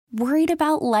Worried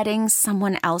about letting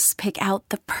someone else pick out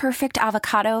the perfect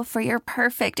avocado for your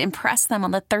perfect impress them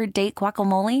on the third date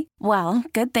guacamole? Well,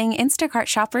 good thing Instacart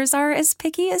shoppers are as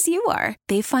picky as you are.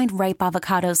 They find ripe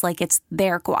avocados like it's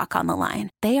their guac on the line.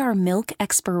 They are milk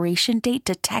expiration date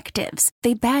detectives.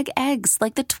 They bag eggs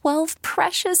like the 12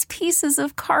 precious pieces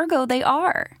of cargo they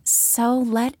are. So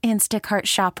let Instacart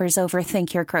shoppers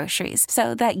overthink your groceries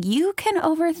so that you can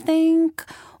overthink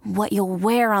what you'll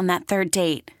wear on that third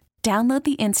date. Download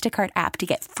the Instacart app to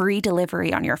get free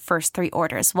delivery on your first 3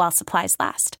 orders while supplies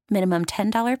last. Minimum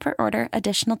 $10 per order.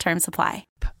 Additional terms apply.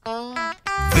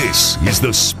 This is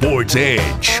the Sports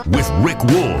Edge with Rick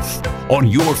Wolf on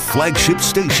your flagship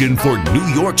station for New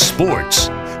York sports.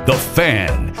 The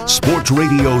Fan, Sports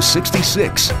Radio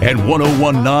 66 and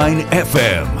 101.9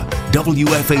 FM,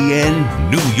 WFAN,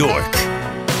 New York.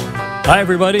 Hi,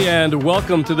 everybody, and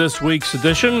welcome to this week's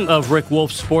edition of Rick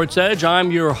Wolf's Sports Edge.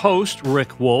 I'm your host,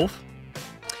 Rick Wolf.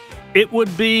 It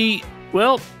would be,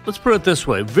 well, let's put it this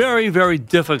way, very, very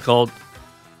difficult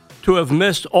to have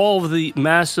missed all of the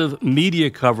massive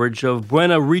media coverage of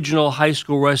Buena Regional High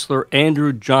School wrestler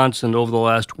Andrew Johnson over the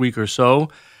last week or so.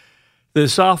 The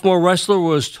sophomore wrestler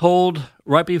was told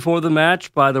right before the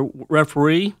match by the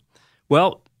referee,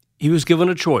 well, he was given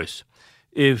a choice.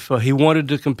 If he wanted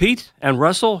to compete and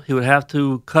wrestle, he would have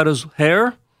to cut his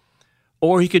hair,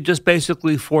 or he could just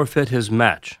basically forfeit his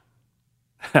match.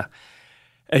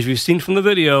 As you've seen from the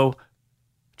video,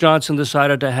 Johnson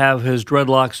decided to have his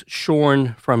dreadlocks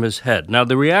shorn from his head. Now,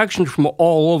 the reaction from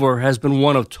all over has been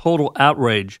one of total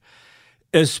outrage,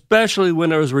 especially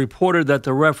when it was reported that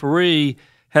the referee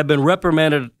had been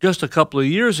reprimanded just a couple of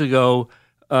years ago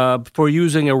for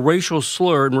using a racial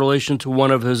slur in relation to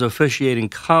one of his officiating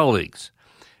colleagues.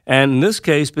 And in this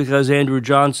case, because Andrew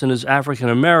Johnson is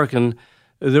African-American,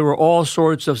 there were all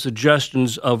sorts of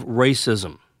suggestions of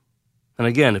racism. And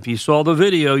again, if you saw the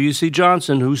video, you see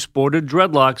Johnson, who sported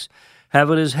dreadlocks,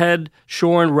 having his head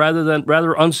shorn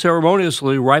rather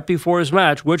unceremoniously right before his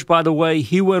match, which, by the way,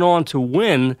 he went on to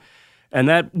win, and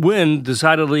that win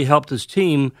decidedly helped his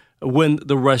team win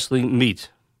the wrestling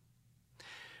meet.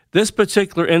 This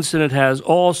particular incident has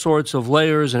all sorts of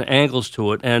layers and angles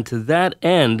to it, and to that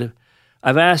end,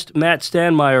 I've asked Matt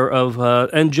Stanmeyer of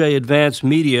NJ Advanced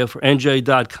Media for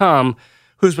NJ.com,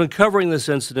 who's been covering this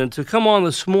incident, to come on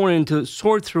this morning to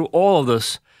sort through all of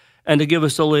this and to give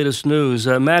us the latest news.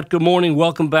 Matt, good morning.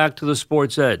 Welcome back to the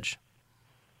Sports Edge.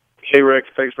 Hey, Rick.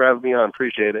 Thanks for having me on.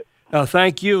 Appreciate it.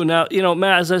 Thank you. Now,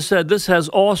 Matt, as I said, this has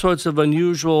all sorts of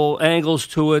unusual angles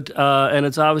to it, and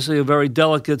it's obviously a very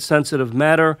delicate, sensitive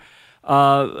matter.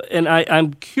 And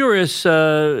I'm curious,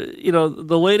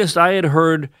 the latest I had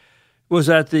heard was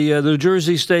that the New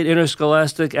Jersey State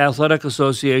Interscholastic Athletic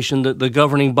Association, the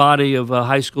governing body of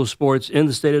high school sports in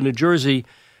the state of New Jersey,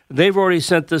 they've already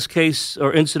sent this case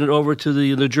or incident over to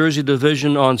the New Jersey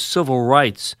Division on Civil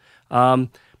Rights. My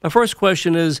first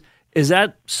question is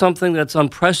that something that's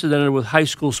unprecedented with high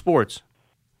school sports?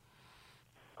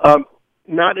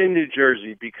 Not in New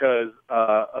Jersey, because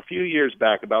a few years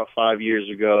back, about 5 years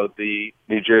ago, the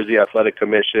New Jersey Athletic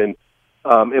Commission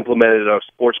implemented a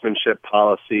sportsmanship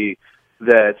policy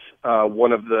that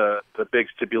one of the big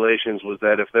stipulations was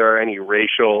that if there are any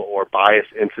racial or bias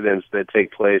incidents that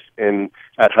take place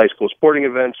at high school sporting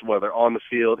events, whether on the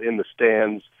field, in the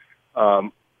stands,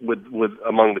 with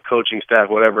among the coaching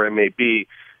staff, whatever it may be,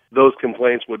 those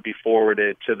complaints would be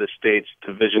forwarded to the state's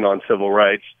Division on Civil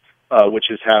Rights, which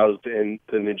is housed in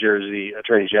the New Jersey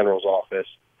Attorney General's office.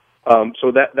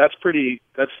 So that's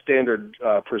standard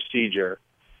procedure.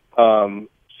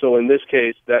 So in this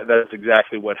case, that's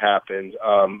exactly what happened.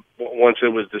 Once it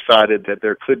was decided that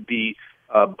there could be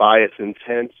bias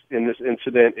intent in this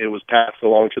incident, it was passed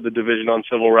along to the Division on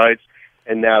Civil Rights,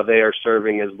 and now they are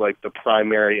serving as like the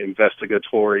primary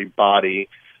investigatory body.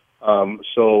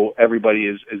 So everybody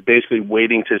is basically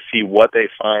waiting to see what they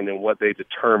find and what they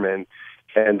determine,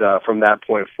 and from that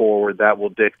point forward, that will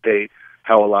dictate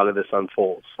how a lot of this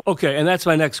unfolds. Okay, and that's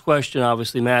my next question,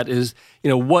 obviously, Matt, is,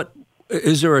 what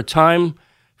is there a time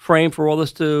frame for all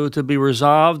this to be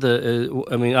resolved?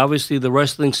 Obviously the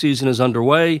wrestling season is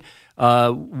underway.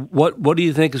 What do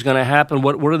you think is going to happen?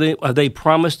 What are they? Have they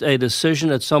promised a decision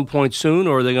at some point soon,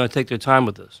 or are they going to take their time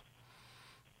with this?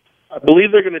 I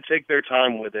believe they're going to take their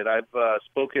time with it. I've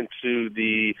spoken to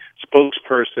the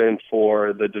spokesperson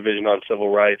for the Division on Civil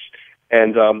Rights,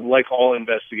 and like all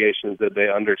investigations that they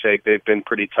undertake, they've been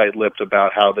pretty tight-lipped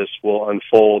about how this will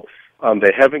unfold.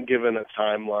 They haven't given a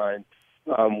timeline.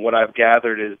 What I've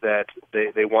gathered is that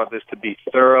they want this to be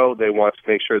thorough. They want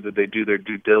to make sure that they do their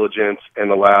due diligence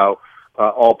and allow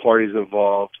all parties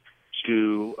involved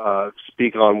to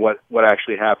speak on what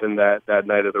actually happened that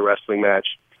night of the wrestling match.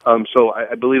 So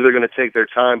I believe they're going to take their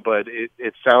time, but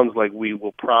it sounds like we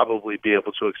will probably be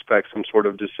able to expect some sort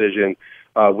of decision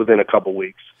within a couple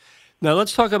weeks. Now,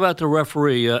 let's talk about the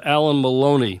referee, Alan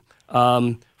Maloney.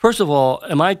 First of all,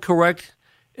 am I correct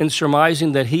in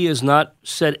surmising that he has not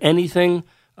said anything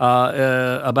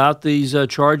about these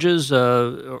charges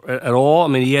at all? I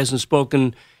mean, he hasn't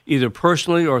spoken either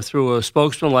personally or through a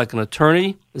spokesman like an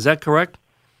attorney. Is that correct?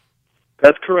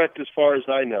 That's correct as far as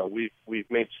I know.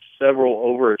 We've made several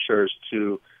overtures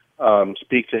to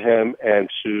speak to him and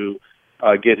to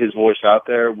get his voice out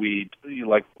there. We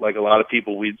like a lot of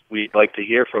people. We'd like to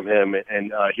hear from him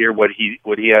and hear what he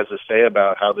has to say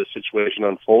about how this situation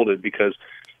unfolded, because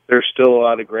there's still a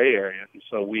lot of gray area. And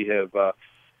so we have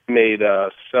made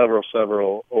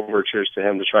several overtures to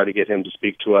him to try to get him to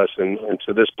speak to us, and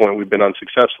to this point we've been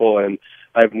unsuccessful. And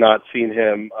I've not seen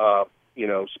him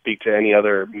speak to any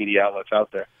other media outlets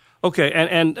out there. Okay,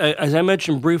 and as I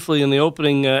mentioned briefly in the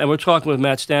opening, and we're talking with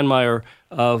Matt Stanmeyer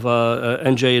of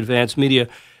NJ Advanced Media,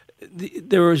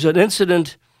 there was an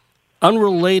incident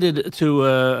unrelated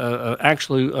to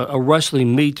actually a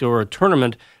wrestling meet or a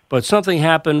tournament, but something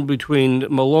happened between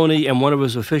Maloney and one of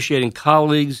his officiating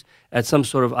colleagues at some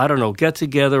sort of, I don't know,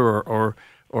 get-together or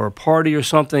a party or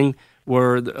something,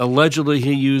 where allegedly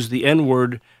he used the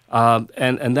N-word,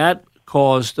 and that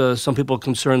caused some people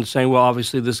concerned, saying, well,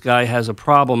 obviously this guy has a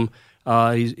problem.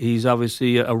 He's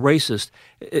obviously a racist.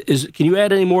 Can you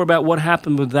add any more about what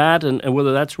happened with that and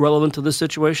whether that's relevant to this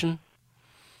situation?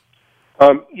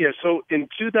 So in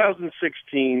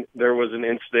 2016, there was an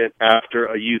incident after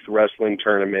a youth wrestling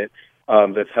tournament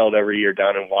that's held every year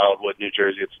down in Wildwood, New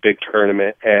Jersey. It's a big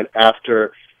tournament. And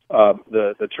after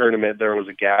the tournament, there was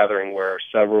a gathering where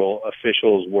several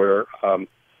officials were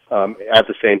at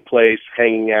the same place,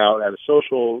 hanging out at a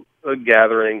social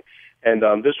gathering. And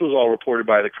this was all reported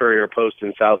by the Courier-Post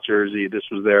in South Jersey. This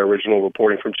was their original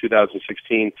reporting from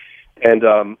 2016.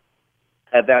 And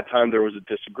at that time, there was a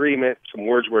disagreement. Some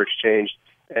words were exchanged,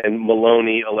 and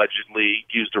Maloney allegedly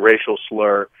used a racial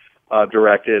slur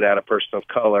directed at a person of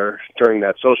color during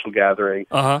that social gathering.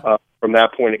 From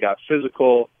that point, it got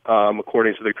physical,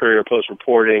 according to the Courier-Post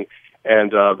reporting,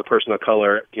 and the person of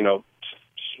color,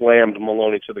 slammed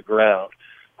Maloney to the ground.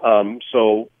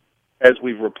 So as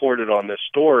we've reported on this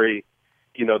story,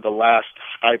 the last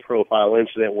high-profile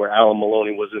incident where Alan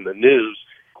Maloney was in the news,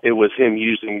 it was him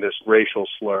using this racial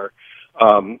slur,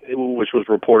 which was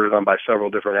reported on by several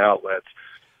different outlets.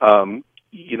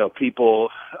 People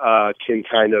can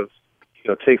kind of,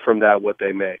 take from that what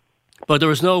they may. But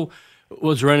was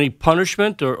there any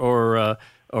punishment or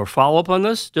follow-up on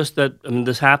this? Just that,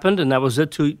 this happened and that was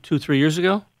it 3 years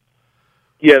ago?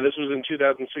 Yeah, this was in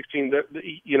 2016.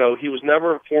 He was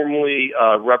never formally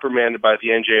reprimanded by the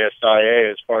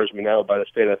NJSIA, as far as we know, by the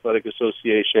State Athletic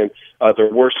Association. There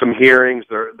were some hearings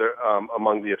there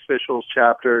among the officials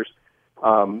chapters,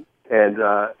 and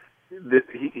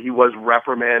he was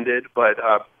reprimanded. But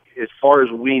as far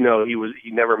as we know, he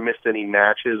never missed any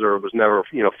matches or was never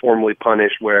formally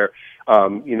punished where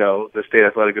the State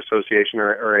Athletic Association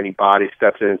or any body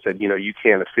steps in and said, you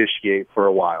can't officiate for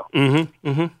a while.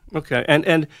 Okay.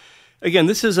 And again,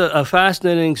 this is a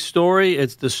fascinating story.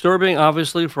 It's disturbing,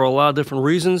 obviously, for a lot of different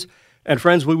reasons. And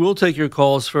friends, we will take your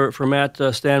calls for Matt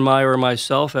Stanmeyer or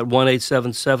myself at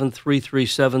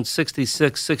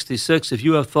 1-877-337-6666. If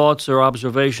you have thoughts or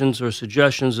observations or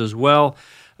suggestions as well.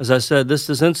 As I said, this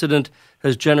incident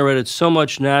has generated so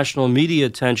much national media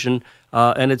attention,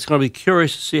 and it's going to be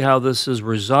curious to see how this is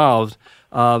resolved.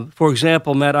 For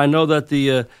example, Matt, I know that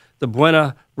the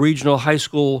Buena Regional High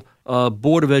School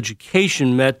Board of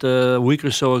Education met a week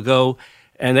or so ago,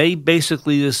 and they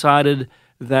basically decided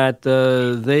that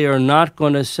they are not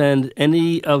going to send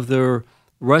any of their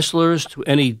wrestlers to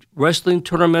any wrestling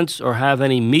tournaments or have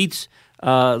any meets.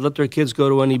 Let their kids go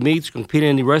to any meets, compete in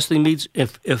any wrestling meets.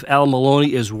 If Al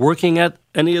Maloney is working at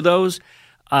any of those,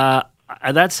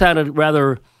 that sounded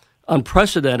rather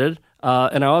unprecedented.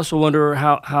 And I also wonder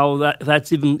how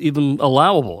that's even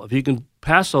allowable, if you can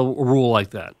pass a rule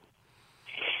like that.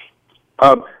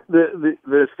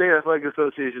 The State Athletic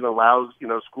Association allows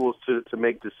schools to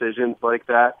make decisions like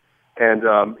that, and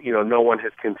no one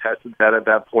has contested that at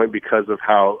that point because of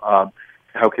how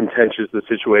contentious the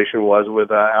situation was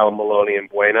with Alan Maloney and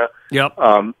Buena. Yep.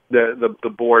 The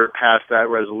board passed that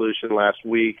resolution last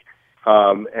week,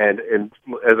 and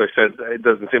as I said, it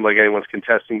doesn't seem like anyone's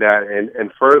contesting that.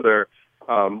 And further,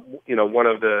 one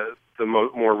of the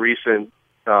more recent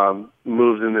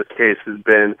moves in this case has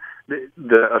been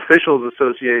the Officials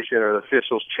Association or the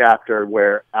Officials Chapter,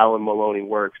 where Alan Maloney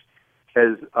works,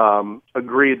 has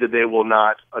agreed that they will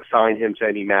not assign him to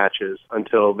any matches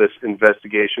until this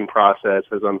investigation process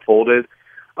has unfolded.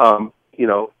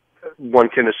 one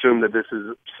can assume that this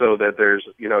is so that there's,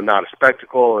 not a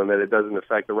spectacle and that it doesn't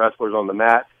affect the wrestlers on the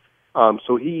mat.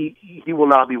 So he will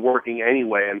not be working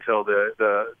anyway until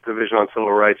the Division on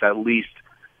Civil Rights at least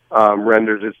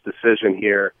renders its decision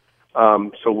here.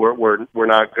 So we're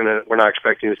not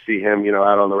expecting to see him,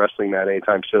 out on the wrestling mat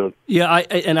anytime soon. Yeah,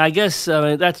 I guess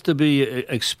that's to be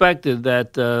expected.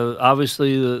 That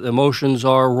obviously the emotions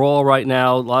are raw right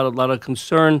now. A lot of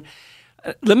concern.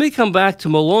 Let me come back to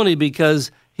Maloney because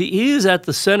he is at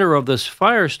the center of this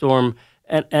firestorm,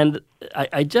 and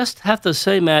I just have to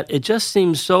say, Matt, it just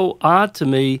seems so odd to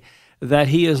me that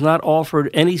he has not offered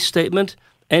any statement,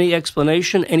 any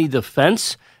explanation, any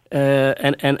defense.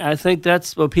 And I think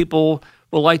that's what people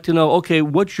will like to know. Okay,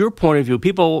 what's your point of view?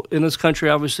 People in this country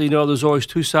obviously know there's always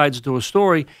two sides to a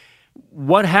story.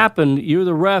 What happened? You're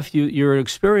the ref. You're an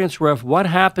experienced ref. What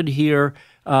happened here?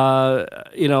 I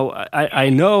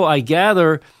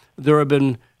gather there have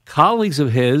been colleagues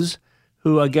of his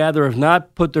who I gather have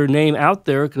not put their name out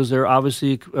there because they're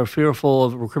obviously fearful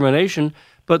of recrimination.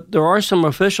 But there are some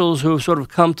officials who have sort of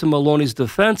come to Maloney's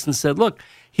defense and said, look,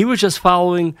 he was just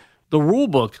following the rule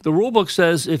book. The rule book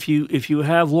says if you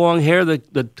have long hair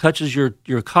that touches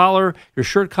your collar, your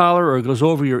shirt collar, or goes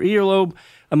over your earlobe,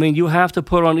 you have to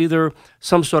put on either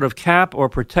some sort of cap or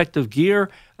protective gear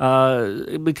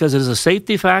because it is a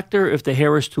safety factor if the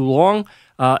hair is too long.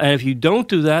 And if you don't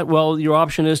do that, well, your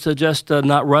option is to just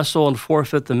not wrestle and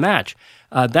forfeit the match.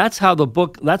 That's how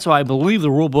I believe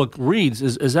the rule book reads.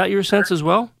 Is that your sense as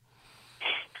well?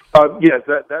 Yes,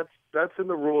 that's in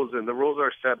the rules, and the rules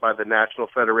are set by the National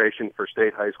Federation for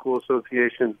State High School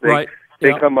Associations. They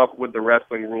come up with the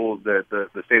wrestling rules that the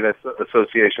state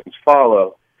associations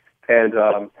follow, and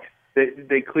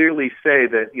they clearly say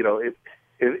that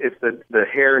if the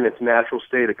hair in its natural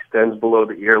state extends below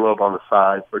the earlobe on the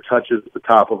side or touches the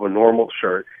top of a normal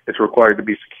shirt, it's required to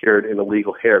be secured in a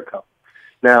legal hair cover.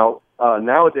 Now,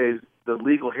 nowadays, the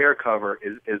legal hair cover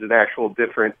is an actual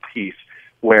different piece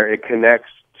where it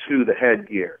connects to the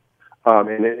headgear.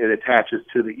 And it attaches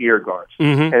to the ear guards.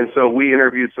 Mm-hmm. And so we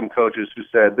interviewed some coaches who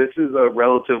said this is a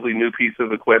relatively new piece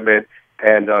of equipment,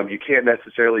 and you can't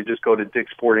necessarily just go to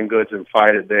Dick's Sporting Goods and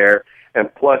find it there. And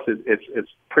plus,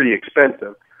 it's pretty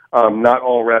expensive. Not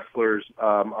all wrestlers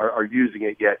are using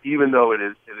it yet, even though it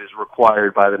is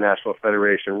required by the National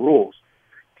Federation rules.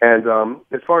 And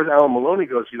as far as Alan Maloney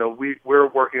goes, we're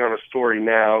working on a story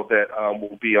now that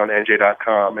will be on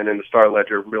NJ.com and in the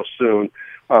Star-Ledger real soon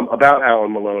about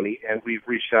Alan Maloney. And we've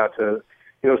reached out to,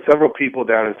 several people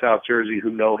down in South Jersey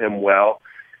who know him well.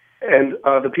 And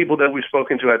the people that we've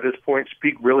spoken to at this point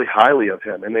speak really highly of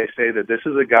him. And they say that this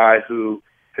is a guy who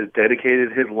has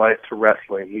dedicated his life to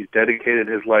wrestling. He's dedicated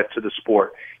his life to the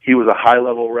sport. He was a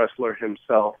high-level wrestler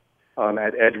himself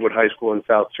at Edgewood High School in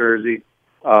South Jersey.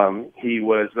 He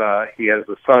has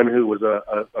a son who was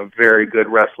a very good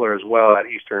wrestler as well at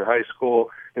Eastern High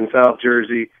School in South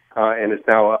Jersey, and is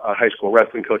now a high school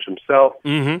wrestling coach himself.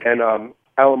 Mm-hmm. And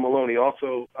Alan Maloney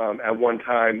also at one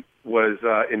time was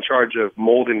in charge of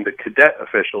molding the cadet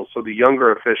officials, so the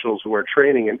younger officials who are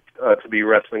training to be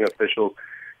wrestling officials.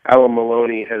 Alan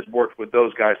Maloney has worked with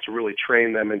those guys to really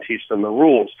train them and teach them the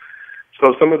rules.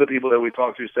 So some of the people that we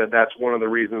talked to said that's one of the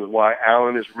reasons why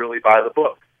Alan is really by the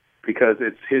book, because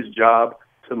it's his job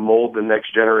to mold the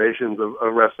next generations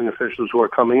of wrestling officials who are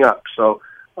coming up. So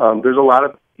there's a lot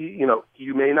of,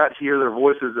 you may not hear their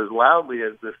voices as loudly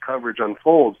as this coverage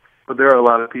unfolds, but there are a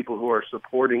lot of people who are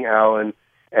supporting Alan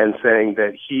and saying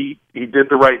that he did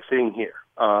the right thing here,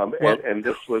 and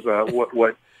this was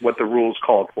what the rules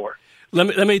called for.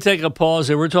 Let me take a pause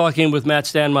here. We're talking with Matt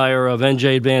Stanmeyer of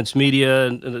NJ Advanced Media,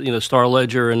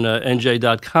 Star-Ledger and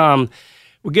NJ.com.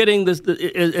 We're getting this,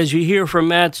 as you hear from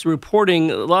Matt's reporting,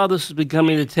 a lot of this is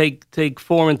becoming to take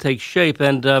form and take shape.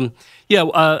 And Matt,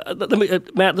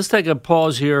 let's take a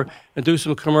pause here and do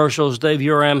some commercials. Dave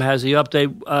Uram has the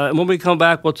update. And when we come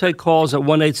back, we'll take calls at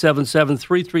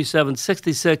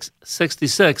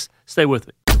 1-877-337-6666. Stay with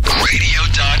me. Radio.com.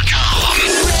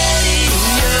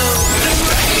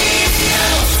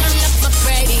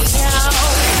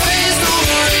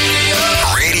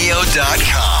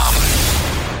 Radio.com.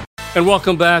 And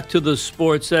welcome back to the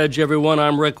Sports Edge, everyone.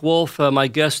 I'm Rick Wolf. My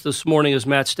guest this morning is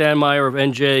Matt Stanmeyer of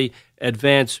NJ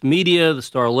Advanced Media, the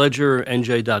Star-Ledger,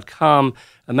 NJ.com.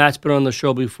 Matt's been on the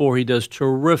show before. He does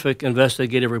terrific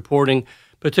investigative reporting,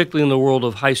 particularly in the world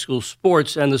of high school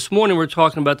sports. And this morning we're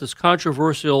talking about this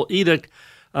controversial edict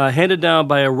handed down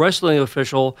by a wrestling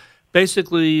official,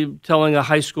 basically telling a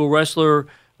high school wrestler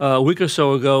a week or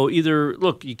so ago, either,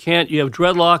 look, you have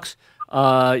dreadlocks,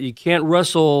 you can't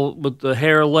wrestle with the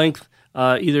hair length.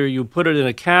 Either you put it in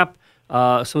a cap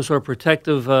some sort of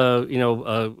protective,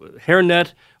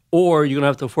 hairnet, or you're going to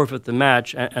have to forfeit the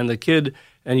match. And the kid,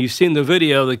 and you've seen the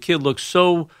video, the kid looks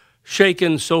so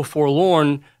shaken, so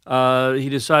forlorn. He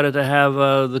decided to have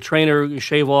the trainer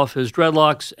shave off his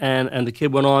dreadlocks, and the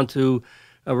kid went on to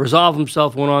resolve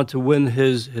himself, went on to win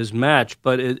his match.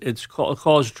 But it's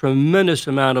caused a tremendous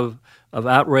amount of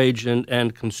outrage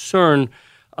and concern.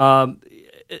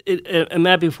 And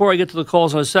Matt, before I get to the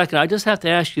calls in a second, I just have to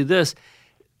ask you this.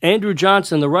 Andrew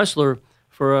Johnson, the wrestler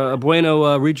for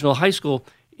Bueno Regional High School,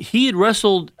 he had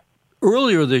wrestled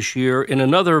earlier this year in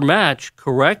another match,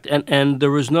 correct? And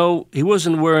there was he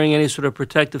wasn't wearing any sort of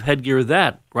protective headgear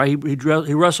right?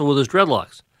 He wrestled with his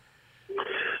dreadlocks.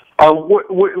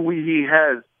 He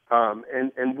has,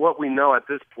 and what we know at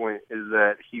this point is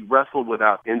that he wrestled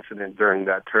without incident during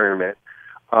that tournament.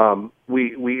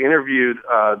 We interviewed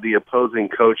the opposing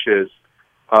coaches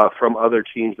from other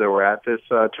teams that were at this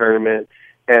tournament,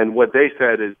 and what they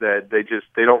said is that they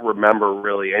don't remember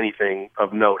really anything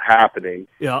of note happening.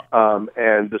 Yeah.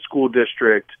 And the school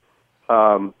district,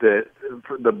 the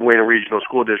Bueno Regional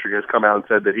School District, has come out and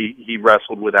said that he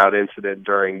wrestled without incident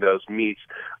during those meets.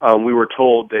 We were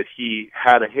told that he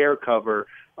had a hair cover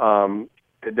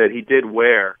that he did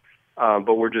wear,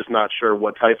 but we're just not sure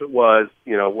what type it was.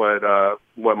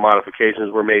 What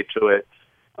modifications were made to it.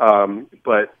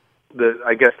 But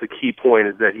I guess the key point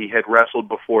is that he had wrestled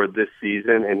before this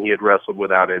season, and he had wrestled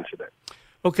without incident.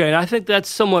 Okay, and I think that's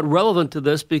somewhat relevant to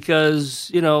this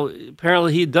because,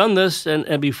 apparently he'd done this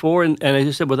and before, and as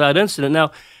you said, without incident.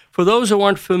 Now, for those who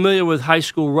aren't familiar with high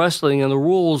school wrestling and the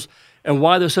rules and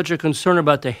why there's such a concern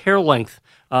about the hair length,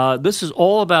 this is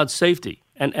all about safety.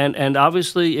 And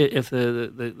obviously, if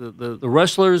the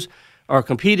wrestlers are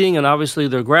competing and obviously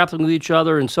they're grappling with each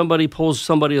other and somebody pulls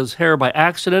somebody's hair by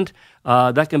accident,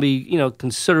 that can be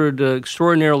considered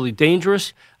extraordinarily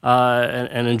dangerous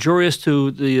and injurious to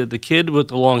the kid with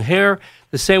the long hair.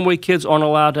 The same way kids aren't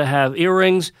allowed to have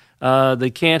earrings. They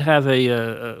can't have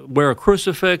wear a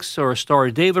crucifix or a Star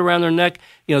of David around their neck.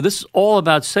 This is all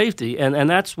about safety, and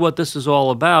that's what this is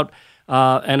all about.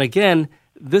 And again,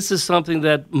 this is something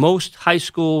that most high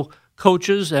school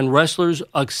coaches and wrestlers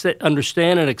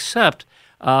understand and accept.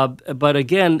 But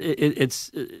again, it's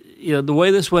the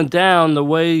way this went down, the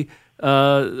way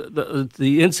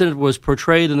the incident was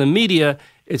portrayed in the media,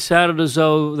 it sounded as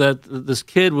though that this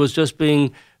kid was just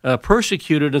being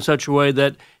persecuted in such a way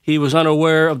that he was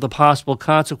unaware of the possible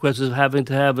consequences of having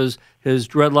to have his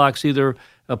dreadlocks either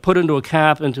put into a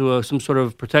cap, into some sort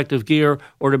of protective gear,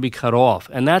 or to be cut off.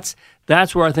 And that's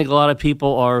where I think a lot of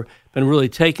people are been really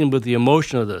taken with the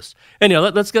emotion of this.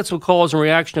 Anyhow, let's get some calls and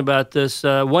reaction about this.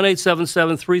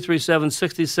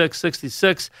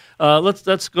 1-877-337-6666.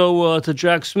 Let's go to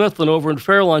Jack Smithlin over in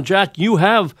Fairlawn. Jack, you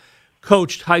have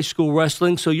coached high school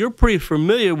wrestling, so you're pretty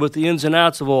familiar with the ins and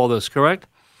outs of all this, correct?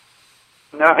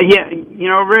 Yeah,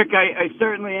 Rick, I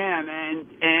certainly am, and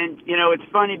it's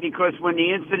funny because when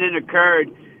the incident occurred,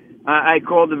 I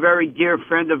called a very dear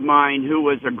friend of mine who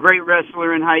was a great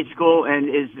wrestler in high school and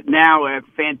is now a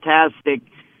fantastic,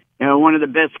 one of the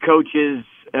best coaches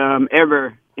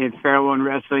ever in Fairlawn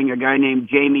wrestling, a guy named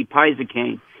Jamie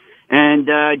Pisacane. And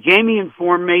Jamie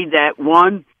informed me that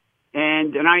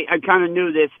and I kind of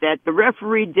knew this, that the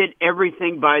referee did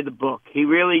everything by the book. He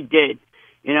really did.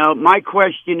 My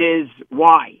question is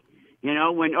why?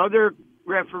 When other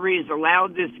referees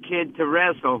allowed this kid to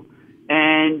wrestle,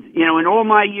 and, in all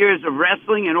my years of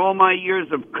wrestling and all my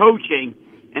years of coaching,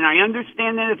 and I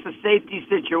understand that it's a safety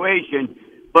situation,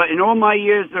 but in all my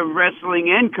years of wrestling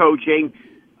and coaching,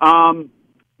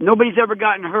 nobody's ever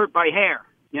gotten hurt by hair.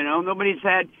 Nobody's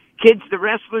had kids, the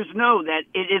wrestlers know that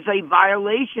it is a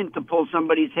violation to pull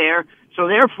somebody's hair, so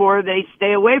therefore they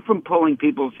stay away from pulling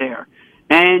people's hair.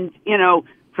 And,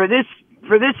 for this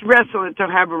wrestler to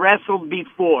have wrestled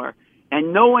before,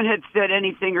 and no one had said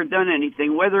anything or done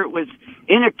anything, whether it was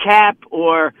in a cap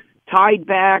or tied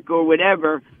back or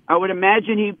whatever, I would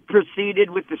imagine he proceeded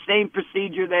with the same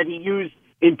procedure that he used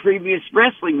in previous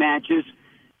wrestling matches.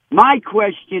 My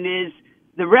question is,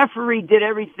 the referee did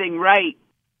everything right,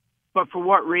 but for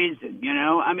what reason?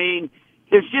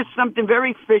 There's just something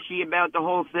very fishy about the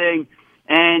whole thing.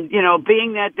 And,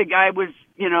 being that the guy was,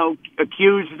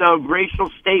 accused of racial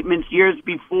statements years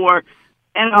before,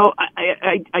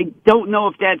 I don't know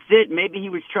if that's it. Maybe he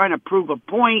was trying to prove a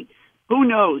point. Who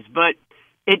knows? But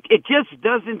it just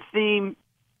doesn't seem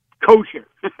kosher.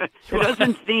 It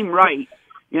doesn't seem right,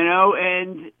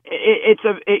 and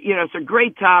it's a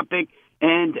great topic.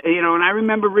 And, and I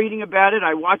remember reading about it.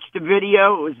 I watched the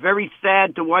video. It was very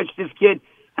sad to watch this kid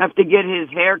have to get his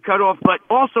hair cut off. But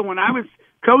also when I was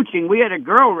coaching, we had a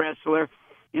girl wrestler.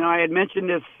 I had mentioned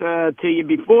this to you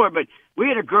before, but We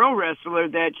had a girl wrestler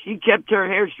that she kept her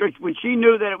hair straight when she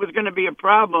knew that it was going to be a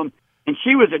problem, and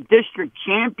she was a district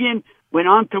champion, went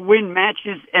on to win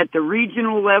matches at the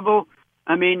regional level.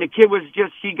 I mean, the kid was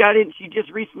just, she just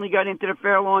recently got into the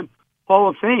Fairlawn Hall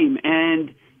of Fame,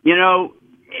 and, you know,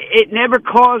 it never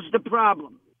caused a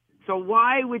problem. So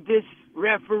why would this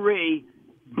referee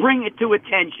bring it to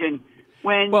attention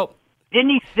when, didn't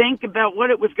he think about what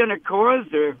it was going to cause?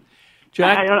 Or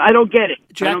Jack, I don't get it.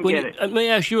 Jack, I don't get it. Let me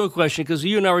ask you a question, because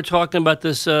you and I were talking about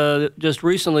this just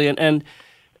recently, and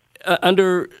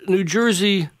under New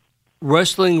Jersey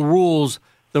wrestling rules,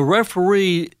 the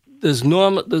referee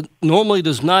normally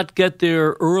does not get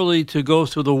there early to go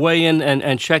through the weigh-in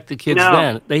and check the kids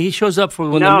then. He shows up for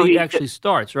when the meet actually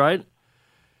starts, right?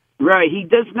 Right, he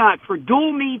does not. For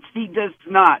dual meets, he does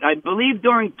not. I believe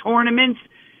during tournaments,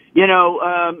 you know,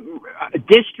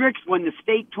 districts, when the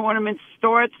state tournament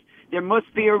starts, there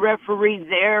must be a referee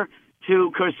there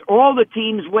because all the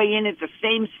teams weigh in at the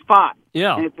same spot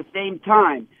and at the same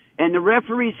time. And the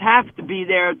referees have to be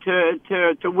there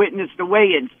to witness the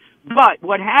weigh-ins. But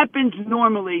what happens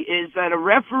normally is that a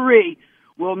referee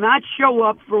will not show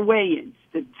up for weigh-ins.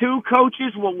 The two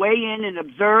coaches will weigh in and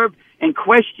observe and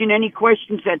question any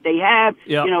questions that they have.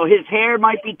 Yep. You know, his hair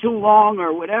might be too long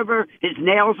or whatever. His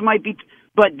nails might be...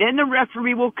 But then the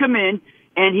referee will come in,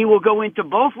 and he will go into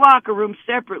both locker rooms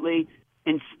separately,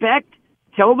 inspect,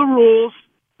 tell the rules,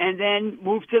 and then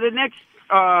move to the next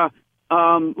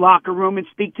locker room and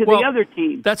speak to the other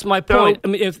team. That's my point. I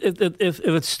mean, if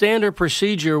it's standard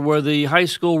procedure where the high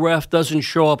school ref doesn't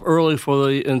show up early for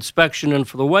the inspection and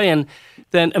for the weigh-in,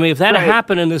 then, I mean, if that had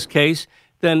happened in this case,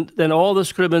 then all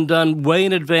this could have been done way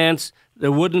in advance.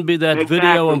 There wouldn't be that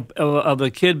video of the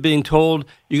kid being told,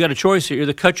 you got a choice here,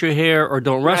 either cut your hair or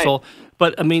don't wrestle.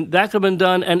 But, I mean, that could have been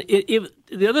done. And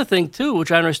the other thing, too,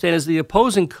 which I understand, is the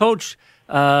opposing coach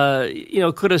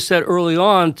could have said early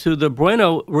on to the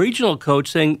Bueno regional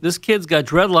coach, saying, this kid's got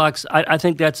dreadlocks. I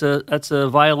think that's a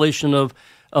violation of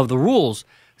the rules.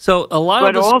 So a lot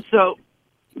of this... But also...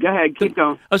 Go ahead, keep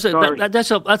going. I said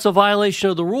that's a violation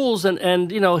of the rules,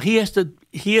 and you know he has to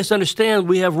understand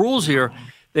we have rules here.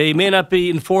 They may not be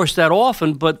enforced that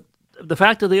often, but the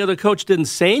fact that the other coach didn't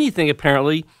say anything,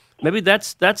 apparently, maybe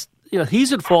that's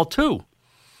he's at fault too.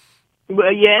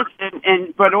 Well, yes,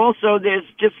 but also there's,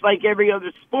 just like every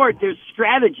other sport, there's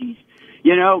strategies.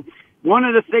 You know, one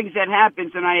of the things that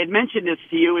happens, and I had mentioned this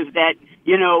to you, is that,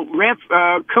 you know,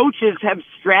 coaches have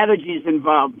strategies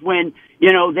involved when,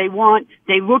 you know, they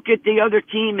look at the other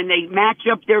team and they match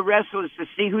up their wrestlers to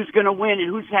see who's going to win and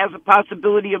who has a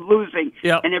possibility of losing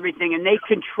and everything, and they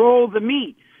control the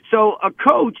meet. So a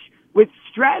coach with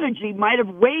strategy might have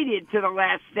waited to the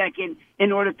last second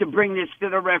in order to bring this to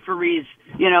the referees.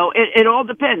 You know, it all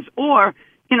depends. Or,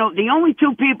 you know, the only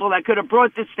two people that could have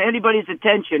brought this to anybody's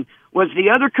attention was the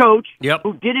other coach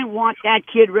who didn't want that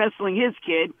kid wrestling his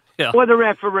kid, or the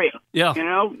referee. Yeah. You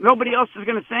know, nobody else is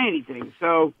going to say anything.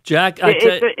 So, Jack,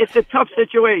 it's a tough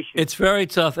situation. It's very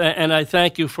tough, and I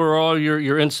thank you for all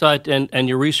your insight and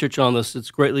your research on this.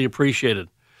 It's greatly appreciated.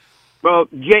 Well,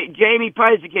 Jamie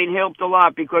Pizzicain helped a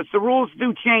lot because the rules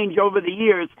do change over the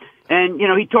years. And, you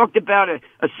know, he talked about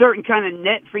a certain kind of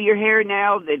net for your hair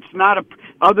now that's not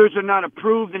others are not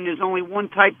approved, and there's only one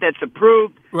type that's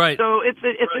approved. Right. So it's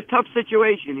a tough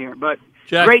situation here. But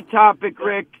Jack, great topic,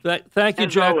 Rick. Thank you,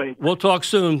 Jack. Always. We'll talk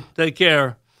soon. Take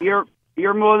care. You're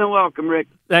more than welcome, Rick.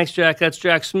 Thanks, Jack. That's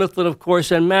Jack Smithlin, of course.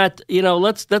 And Matt, you know,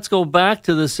 let's go back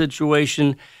to this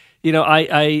situation. You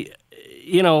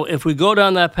know, if we go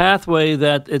down that pathway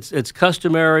that it's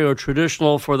customary or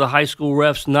traditional for the high school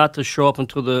refs not to show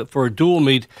up for a dual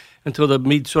meet until the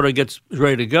meet sort of gets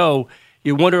ready to go,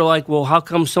 you wonder, like, well, how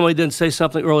come somebody didn't say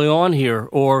something early on here?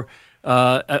 Or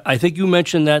I think you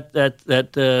mentioned that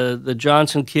the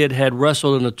Johnson kid had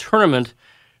wrestled in a tournament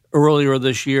earlier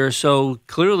this year, so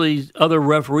clearly other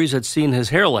referees had seen his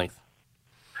hair length.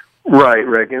 Right,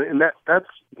 Rick, and that's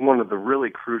one of the really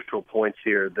crucial points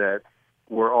here that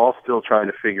we're all still trying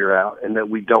to figure out and that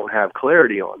we don't have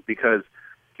clarity on, because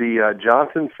the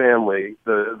Johnson family,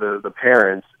 the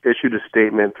parents, issued a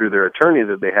statement through their attorney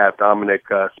that they have, Dominic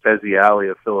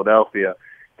Speziale of Philadelphia,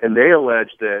 and they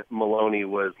alleged that Maloney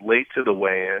was late to the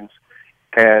weigh-ins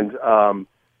and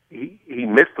he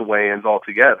missed the weigh-ins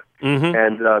altogether. Mm-hmm.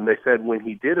 And they said when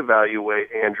he did evaluate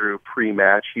Andrew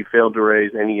pre-match, he failed to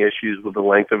raise any issues with the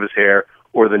length of his hair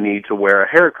or the need to wear a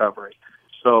hair covering.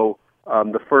 So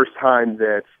the first time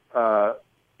that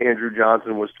Andrew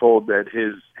Johnson was told that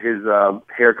his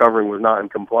hair covering was not in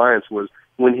compliance was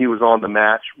when he was on the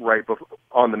mat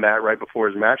right before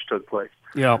his match took place.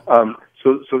 Yeah.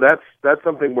 So that's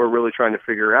something we're really trying to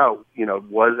figure out.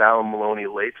 Was Alan Maloney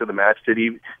late to the match? Did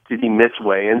he miss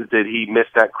weigh-ins? Did he miss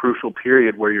that crucial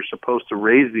period where you're supposed to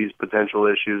raise these potential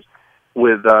issues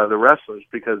with the wrestlers?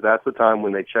 Because that's the time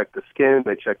when they check the skin,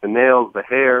 they check the nails, the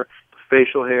hair, the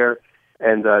facial hair,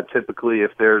 and typically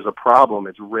if there's a problem,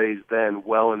 it's raised then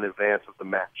well in advance of the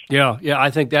match. Yeah,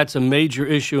 I think that's a major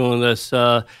issue in this.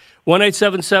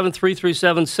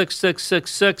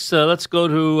 1-877-337-6666. Let's go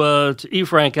to E.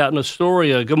 Frank out in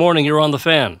Astoria. Good morning. You're on the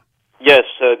Fan. Yes,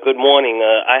 good morning.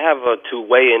 I have to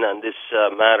weigh in on this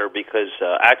matter because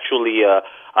actually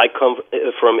I come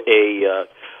from a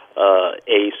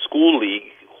school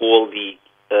league called the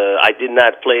I did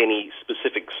not play any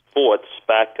specific sports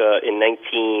back in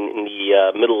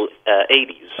the middle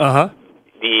 80s. Uh-huh.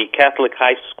 The Catholic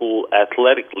High School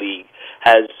Athletic League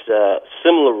has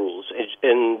similar rules,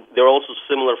 and they're also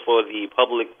similar for the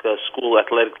Public School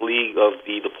Athletic League of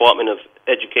the Department of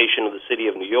Education of the City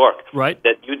of New York. Right.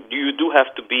 That you do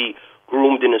have to be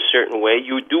groomed in a certain way.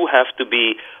 You do have to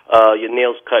be your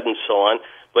nails cut and so on.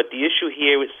 But the issue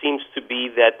here, it seems to be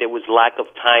that there was lack of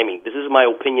timing. This is my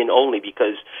opinion only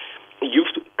because you've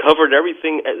covered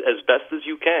everything as best as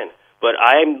you can. But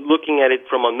I'm looking at it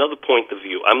from another point of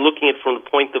view. I'm looking at it from the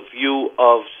point of view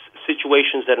of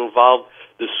situations that involve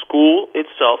the school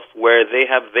itself, where they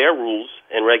have their rules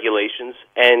and regulations,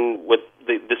 and what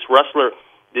this wrestler,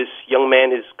 this young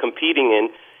man is competing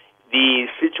in, the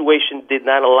situation did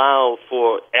not allow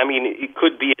for. I mean, it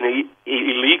could be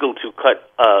illegal to cut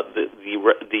the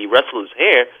wrestler's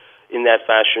hair in that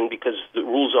fashion because the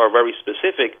rules are very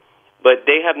specific. But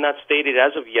they have not stated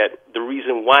as of yet the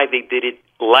reason why they did it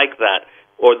like that,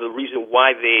 or the reason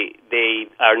why they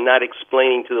are not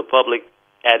explaining to the public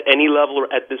at any level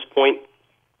or at this point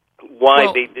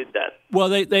why they did that.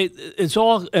 Well, it's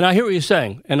all, and I hear what you're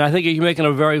saying, and I think you're making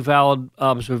a very valid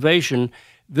observation.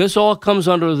 This all comes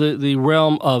under the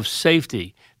realm of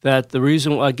safety, that the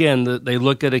reason, again, that they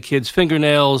look at a kid's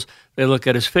fingernails, they look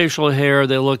at his facial hair,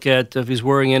 they look at if he's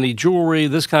wearing any jewelry,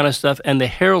 this kind of stuff, and the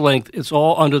hair length, it's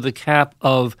all under the cap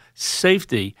of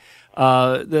safety.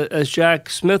 As Jack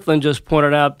Smithlin just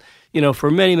pointed out, for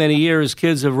many, many years,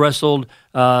 kids have wrestled,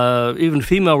 even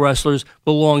female wrestlers,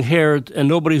 with long hair, and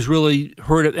nobody's really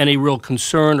heard of any real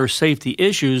concern or safety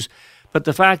issues. But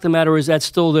the fact of the matter is that's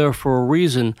still there for a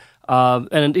reason.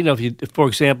 And if for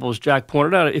example, as Jack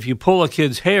pointed out, if you pull a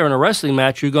kid's hair in a wrestling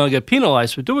match, you're going to get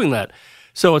penalized for doing that.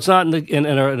 So it's not in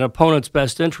an opponent's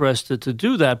best interest to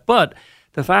do that. But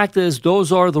the fact is,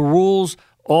 those are the rules.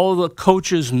 All the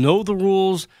coaches know the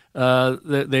rules. All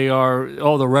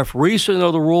the referees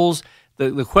know the rules.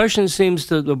 The question seems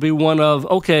to be one of,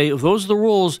 okay, if those are the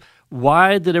rules,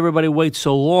 why did everybody wait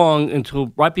so long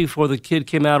until right before the kid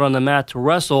came out on the mat to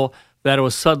wrestle that it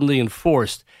was suddenly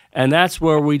enforced? And that's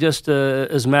where we just,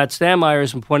 as Matt Stanmeyer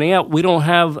has been pointing out, we don't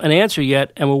have an answer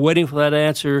yet, and we're waiting for that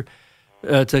answer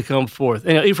to come forth.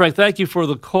 And, E. Frank, thank you for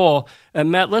the call.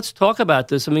 And, Matt, let's talk about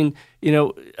this. I mean,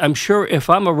 I'm sure if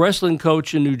I'm a wrestling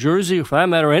coach in New Jersey, or for that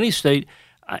matter, any state,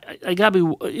 I got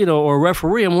to be, or a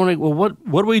referee, I'm wondering, well, what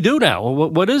do we do now?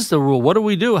 What is the rule? What do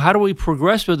we do? How do we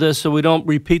progress with this so we don't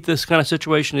repeat this kind of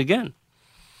situation again?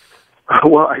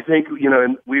 Well, I think,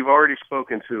 and we've already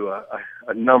spoken to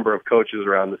a number of coaches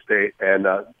around the state and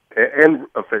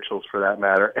officials for that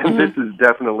matter, and this is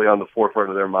definitely on the forefront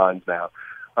of their minds now.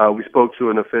 We spoke to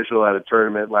an official at a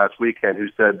tournament last weekend who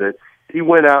said that he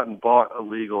went out and bought a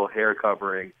legal hair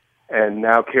covering and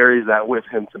now carries that with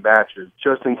him to matches,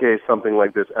 just in case something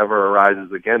like this ever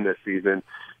arises again this season.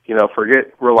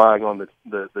 Forget relying on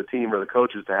the team or the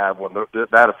coaches to have one.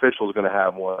 That official is going to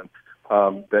have one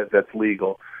that's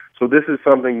legal. So this is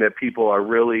something that people are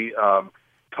really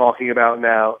talking about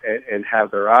now and have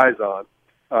their eyes on.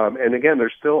 And again,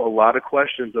 there's still a lot of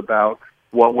questions about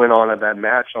what went on at that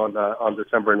match on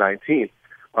December 19th.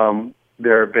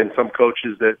 There have been some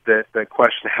coaches that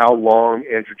question how long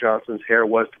Andrew Johnson's hair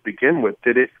was to begin with.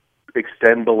 Did it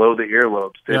extend below the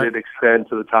earlobes? Did it extend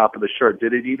to the top of the shirt?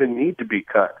 Did it even need to be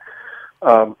cut?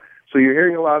 So you're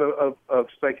hearing a lot of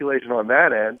speculation on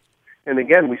that end. And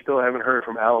again, we still haven't heard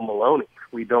from Alan Maloney.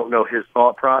 We don't know his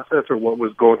thought process or what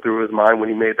was going through his mind when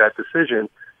he made that decision.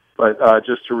 But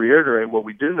just to reiterate, what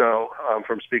we do know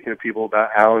from speaking to people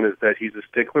about Alan is that he's a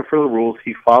stickler for the rules.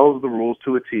 He follows the rules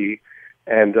to a T,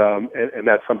 and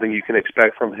that's something you can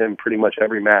expect from him pretty much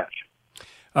every match.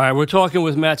 All right, we're talking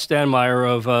with Matt Stanmeyer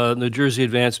of New Jersey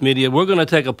Advanced Media. We're going to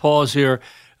take a pause here,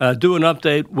 do an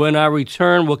update. When I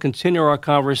return, we'll continue our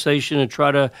conversation and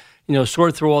try to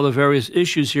sort through all the various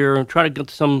issues here and try to get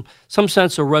some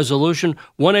sense of resolution.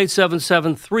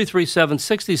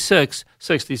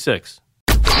 1-877-337-6666.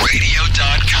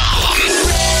 Radio.com.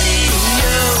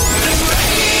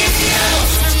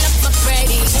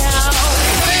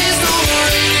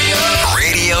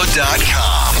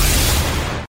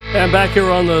 SportsEdge.com. And back here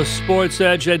on the Sports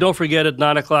Edge. Hey, don't forget, at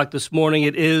 9 o'clock this morning,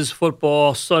 it is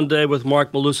Football Sunday with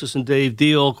Mark Malusis and Dave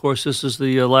Deal. Of course, this is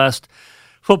the last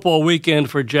football weekend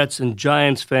for Jets and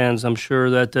Giants fans. I'm sure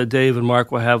that Dave and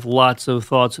Mark will have lots of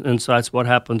thoughts and insights what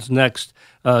happens next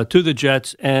to the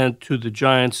Jets and to the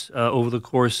Giants over the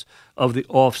course of the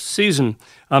off season.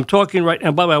 I'm talking right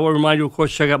now. By the way, I want to remind you, of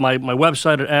course, check out my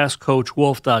website at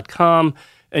AskCoachWolf.com,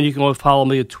 and you can always follow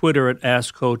me at Twitter at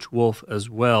AskCoachWolf as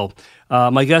well.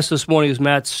 My guest this morning is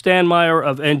Matt Stanmeyer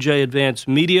of NJ Advanced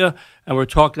Media, and we're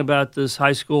talking about this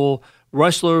high school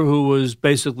wrestler who was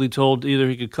basically told either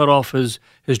he could cut off his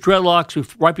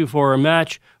dreadlocks right before a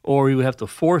match or he would have to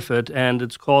forfeit, and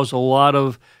it's caused a lot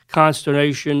of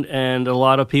consternation and a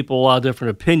lot of people, a lot of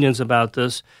different opinions about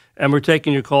this. And we're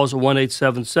taking your calls at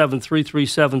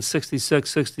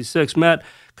 1-877-337-6666. Matt, a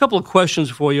couple of questions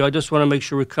for you. I just want to make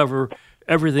sure we cover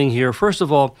everything here. First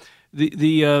of all,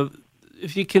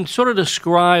 if you can sort of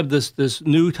describe this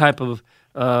new type of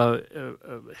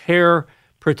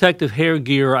protective hair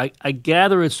gear, I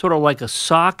gather it's sort of like a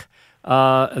sock,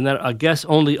 and that I guess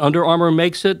only Under Armour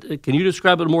makes it. Can you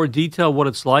describe it in more detail what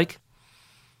it's like?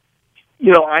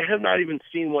 I have not even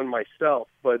seen one myself,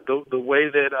 but the way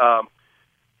that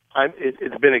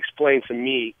it's been explained to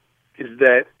me is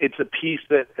that it's a piece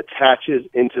that attaches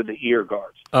into the ear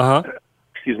guards.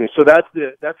 Excuse me. So that's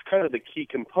kind of the key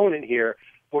component here.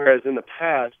 Whereas in the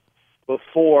past,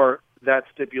 before that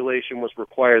stipulation was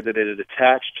required that it had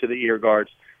attached to the ear guards,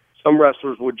 some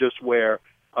wrestlers would just wear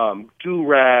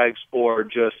do-rags or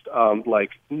just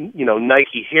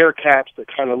Nike hair caps that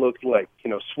kind of looked like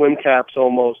swim caps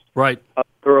almost. Right.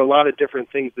 There were a lot of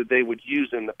different things that they would use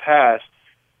in the past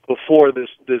before this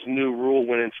new rule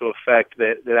went into effect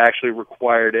that actually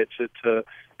required it to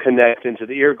connect into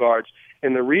the ear guards.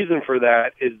 And the reason for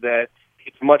that is that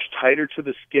it's much tighter to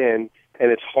the skin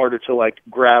and it's harder to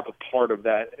grab a part of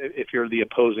that if you're the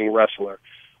opposing wrestler.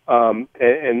 And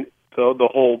the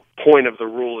whole point of the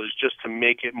rule is just to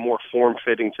make it more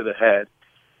form-fitting to the head.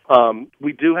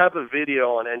 We do have a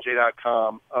video on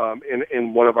NJ.com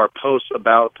in one of our posts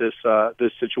about this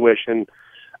situation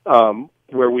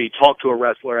where we talked to a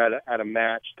wrestler at a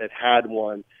match that had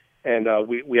one, and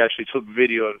we actually took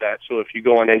video of that. So if you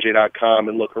go on NJ.com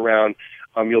and look around,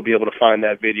 you'll be able to find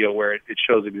that video where it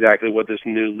shows exactly what this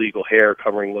new legal hair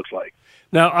covering looks like.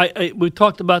 Now, we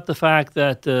talked about the fact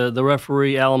that the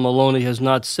referee, Alan Maloney, has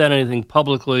not said anything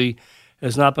publicly,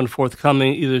 has not been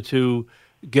forthcoming either to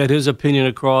get his opinion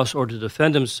across or to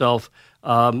defend himself.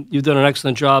 You've done an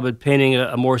excellent job at painting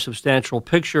a more substantial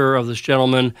picture of this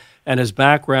gentleman and his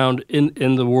background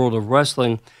in the world of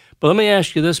wrestling. But let me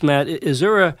ask you this, Matt: is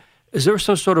there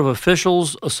some sort of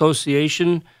officials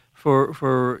association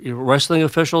for wrestling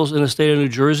officials in the state of New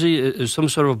Jersey? Is some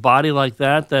sort of body like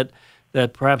that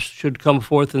perhaps should come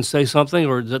forth and say something,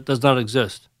 or that does not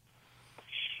exist?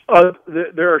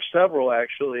 There are several,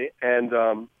 actually, and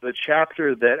the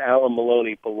chapter that Alan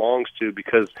Maloney belongs to,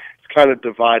 because it's kind of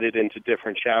divided into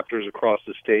different chapters across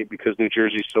the state because New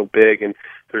Jersey's so big and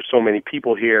there's so many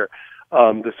people here.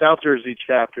 The South Jersey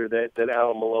chapter that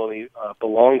Alan Maloney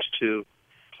belongs to,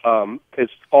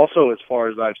 it's also, as far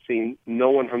as I've seen,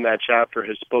 no one from that chapter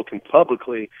has spoken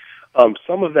publicly.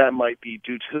 Some of that might be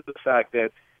due to the fact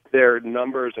that their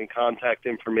numbers and contact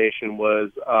information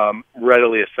was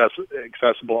readily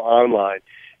accessible online,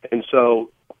 and so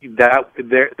that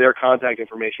their contact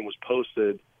information was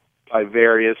posted by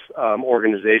various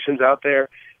organizations out there.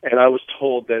 And I was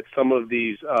told that some of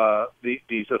these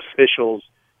officials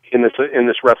in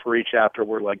this referee chapter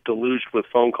were deluged with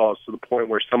phone calls to the point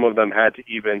where some of them had to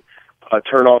even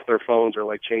turn off their phones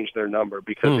or change their number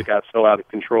because it got so out of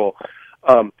control.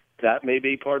 That may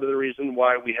be part of the reason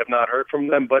why we have not heard from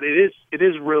them, but it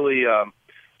is really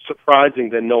surprising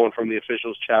that no one from the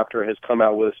officials chapter has come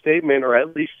out with a statement or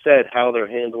at least said how they're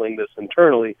handling this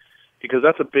internally, because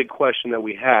that's a big question that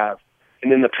we have.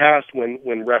 And in the past,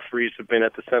 when referees have been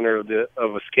at the center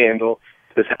of a scandal,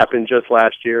 this happened just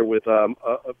last year with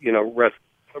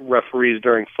referees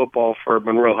during football for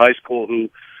Monroe High School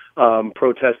who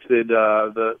protested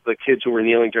the kids who were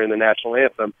kneeling during the national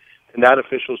anthem. And that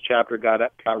officials chapter got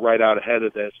right out ahead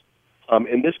of this.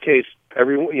 In this case, a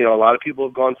lot of people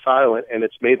have gone silent, and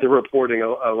it's made the reporting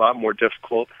a lot more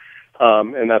difficult.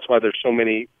 And that's why there's so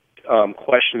many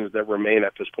questions that remain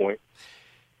at this point.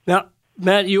 Now,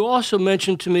 Matt, you also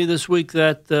mentioned to me this week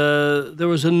that there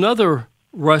was another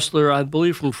wrestler, I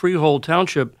believe from Freehold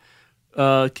Township.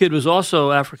 Kid was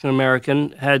also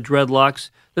African-American, had dreadlocks.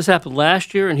 This happened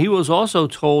last year, and he was also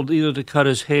told either to cut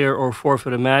his hair or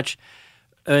forfeit a match.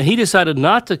 he decided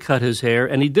not to cut his hair,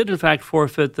 and he did, in fact,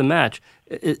 forfeit the match.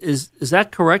 Is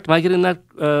that correct? Am I getting that?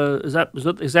 Is that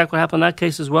exactly what happened in that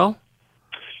case as well?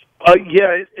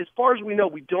 Yeah, as far as we know,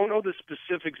 we don't know the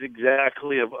specifics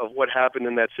exactly of what happened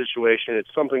in that situation.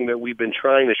 It's something that we've been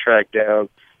trying to track down.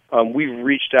 We've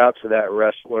reached out to that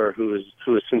wrestler who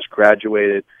has since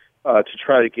graduated to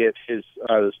try to get his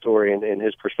side of the story and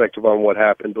his perspective on what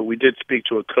happened. But we did speak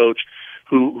to a coach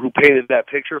who painted that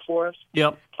picture for us.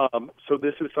 Yep. So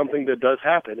this is something that does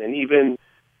happen, and even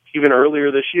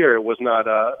earlier this year, it was not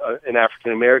an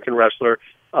African American wrestler.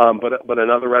 But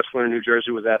another wrestler in New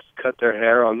Jersey was asked to cut their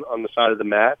hair on the side of the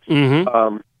mat.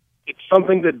 Mm-hmm. It's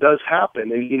something that does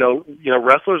happen, and you know,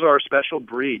 wrestlers are a special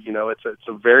breed. You know, it's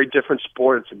a very different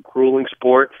sport. It's a grueling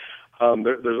sport.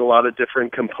 There's a lot of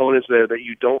different components there that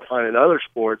you don't find in other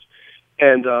sports,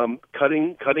 and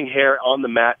cutting hair on the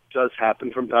mat does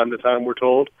happen from time to time. We're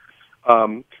told,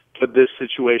 but this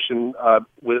situation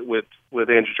with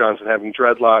Andrew Johnson having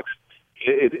dreadlocks.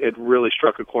 It really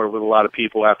struck a chord with a lot of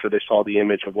people after they saw the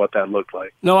image of what that looked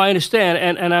like. No, I understand,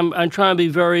 and I'm trying to be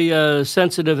very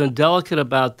sensitive and delicate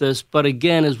about this. But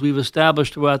again, as we've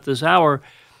established throughout this hour,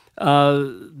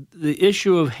 the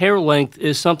issue of hair length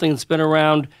is something that's been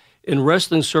around in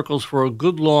wrestling circles for a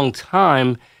good long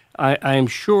time. I am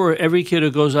sure every kid who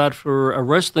goes out for a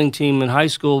wrestling team in high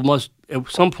school must at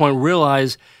some point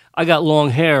realize I got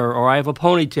long hair, or I have a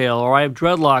ponytail, or I have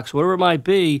dreadlocks, whatever it might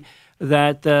be.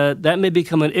 That may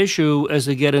become an issue as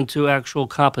they get into actual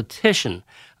competition.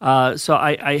 So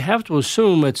I have to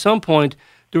assume at some point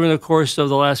during the course of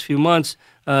the last few months,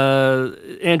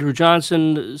 Andrew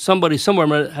Johnson, somebody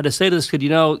somewhere had to say to this kid,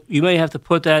 you may have to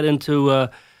put that into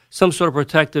some sort of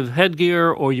protective headgear,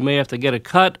 or you may have to get a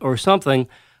cut or something.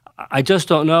 I just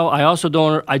don't know.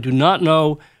 I do not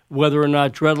know whether or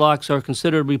not dreadlocks are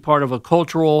considered to be part of a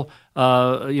cultural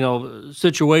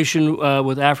situation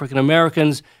with African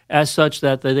Americans as such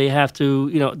that they have to,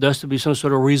 there has to be some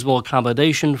sort of reasonable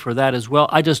accommodation for that as well.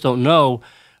 I just don't know,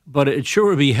 but it sure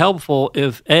would be helpful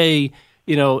if either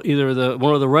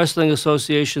one of the wrestling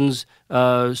associations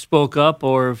spoke up,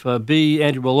 or if B,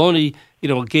 Andrew Maloney,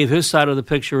 gave his side of the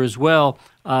picture as well.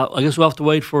 I guess we'll have to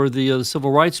wait for the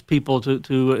civil rights people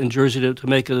to in Jersey to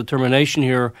make a determination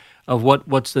here of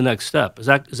what's the next step. Is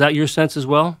that your sense as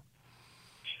well?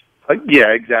 Yeah,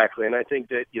 exactly. And I think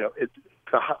that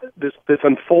this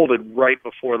unfolded right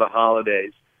before the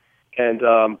holidays, and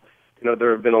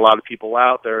there have been a lot of people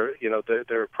out there.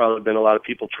 There have probably been a lot of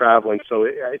people traveling. So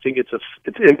I think it's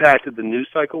impacted the news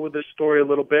cycle with this story a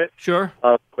little bit. Sure.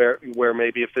 Where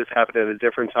maybe if this happened at a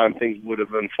different time, things would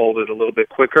have unfolded a little bit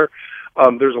quicker.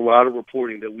 There's a lot of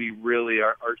reporting that we really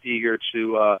are eager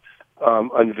to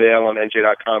unveil on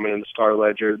NJ.com and in the Star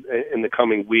Ledger in the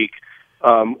coming week,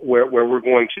 where we're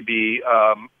going to be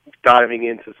diving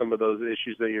into some of those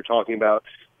issues that you're talking about,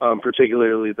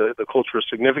 particularly the cultural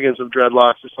significance of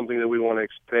dreadlocks is something that we want to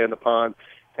expand upon,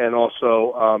 and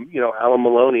also Alan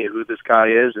Maloney, who this guy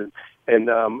is, and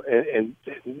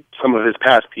some of his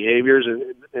past behaviors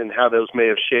and how those may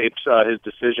have shaped his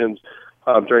decisions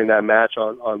during that match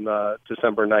on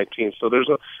December 19th. So there's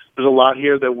a lot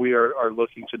here that we are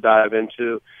looking to dive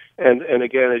into. And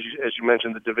again, as you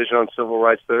mentioned, the Division on Civil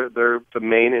Rights, they're the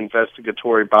main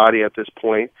investigatory body at this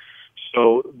point.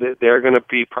 So they're going to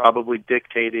be probably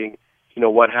dictating,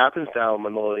 what happens to Alan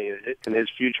Maloney in his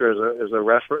future as a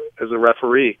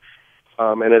referee.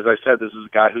 And as I said, this is a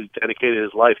guy who's dedicated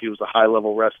his life. He was a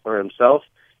high-level wrestler himself.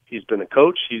 He's been a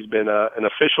coach. He's been an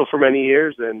official for many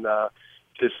years, and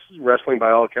this wrestling,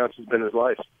 by all accounts, has been his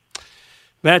life.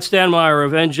 Matt Stanmeyer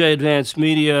of NJ Advanced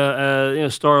Media,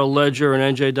 Star Ledger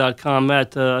and NJ.com.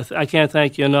 Matt, I can't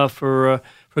thank you enough for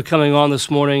coming on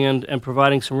this morning and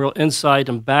providing some real insight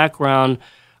and background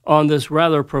on this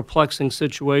rather perplexing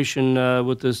situation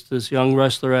with this young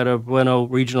wrestler at a Bueno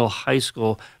Regional High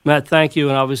School. Matt, thank you,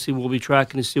 and obviously we'll be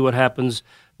tracking to see what happens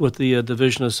with the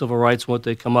Division of Civil Rights and what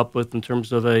they come up with in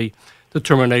terms of a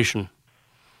determination.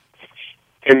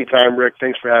 Anytime, Rick.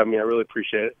 Thanks for having me. I really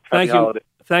appreciate it. Happy holidays.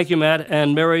 Thank you, Matt,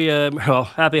 and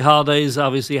happy holidays,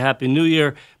 obviously Happy New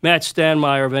Year. Matt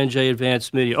Stanmeyer of NJ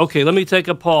Advanced Media. Okay, let me take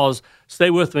a pause. Stay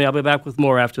with me. I'll be back with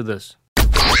more after this.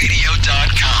 Radio.com.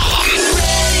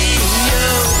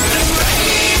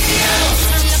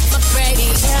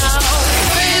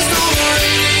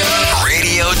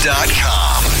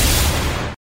 Radio.com.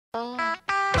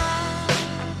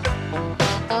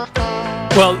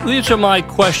 Well, these are my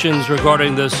questions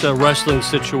regarding this wrestling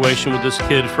situation with this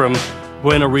kid from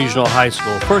Bueno Regional High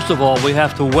School. First of all, we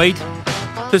have to wait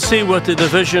to see what the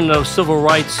Division of Civil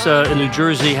Rights in New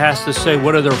Jersey has to say.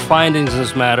 What are their findings in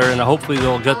this matter? And hopefully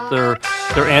they'll get their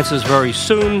answers very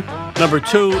soon. Number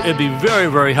two, it'd be very,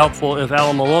 very helpful if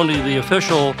Alan Maloney, the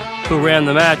official who ran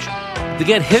the match, to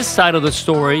get his side of the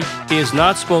story. He has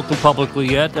not spoken publicly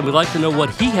yet, and we'd like to know what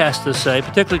he has to say,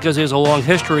 particularly because he has a long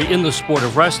history in the sport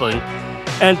of wrestling.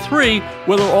 And three,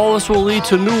 whether all this will lead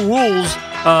to new rules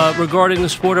regarding the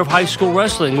sport of high school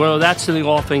wrestling, whether that's in the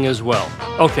offing as well.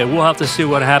 Okay, we'll have to see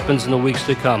what happens in the weeks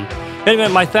to come. Anyway,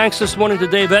 my thanks this morning to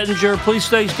Dave Ettinger. Please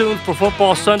stay tuned for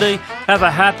Football Sunday. Have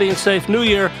a happy and safe New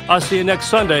Year. I'll see you next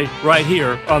Sunday right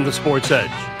here on The Sports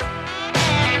Edge.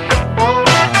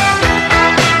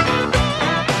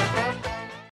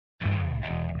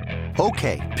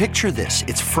 Okay, picture this.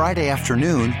 It's Friday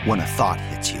afternoon when a thought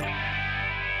hits you.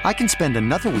 I can spend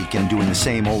another weekend doing the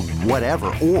same old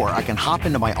whatever, or I can hop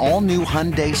into my all-new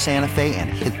Hyundai Santa Fe and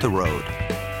hit the road.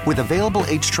 With available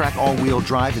H-Track all-wheel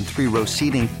drive and 3-row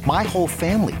seating, my whole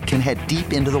family can head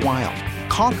deep into the wild.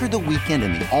 Conquer the weekend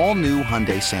in the all-new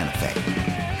Hyundai Santa Fe.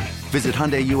 Visit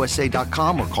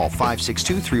HyundaiUSA.com or call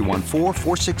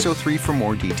 562-314-4603 for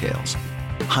more details.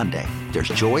 Hyundai, there's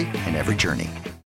joy in every journey.